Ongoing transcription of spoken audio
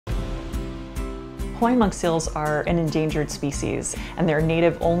Hawaiian monk seals are an endangered species, and they're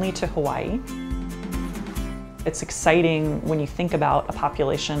native only to Hawaii. It's exciting when you think about a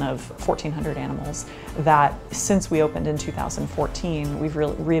population of 1,400 animals that since we opened in 2014, we've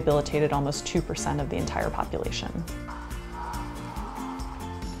rehabilitated almost 2% of the entire population.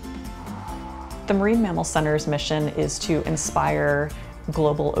 The Marine Mammal Center's mission is to inspire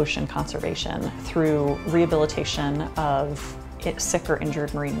global ocean conservation through rehabilitation of sick or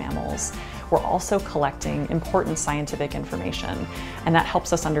injured marine mammals. We're also collecting important scientific information, and that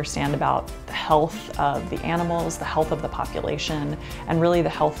helps us understand about the health of the animals, the health of the population, and really the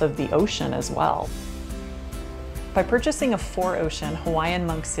health of the ocean as well. By purchasing a 4-ocean Hawaiian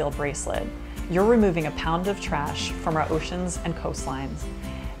monk seal bracelet, you're removing a pound of trash from our oceans and coastlines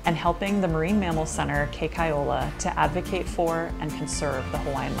and helping the Marine Mammal Center, Kai Ola, to advocate for and conserve the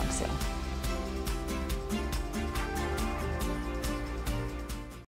Hawaiian monk seal.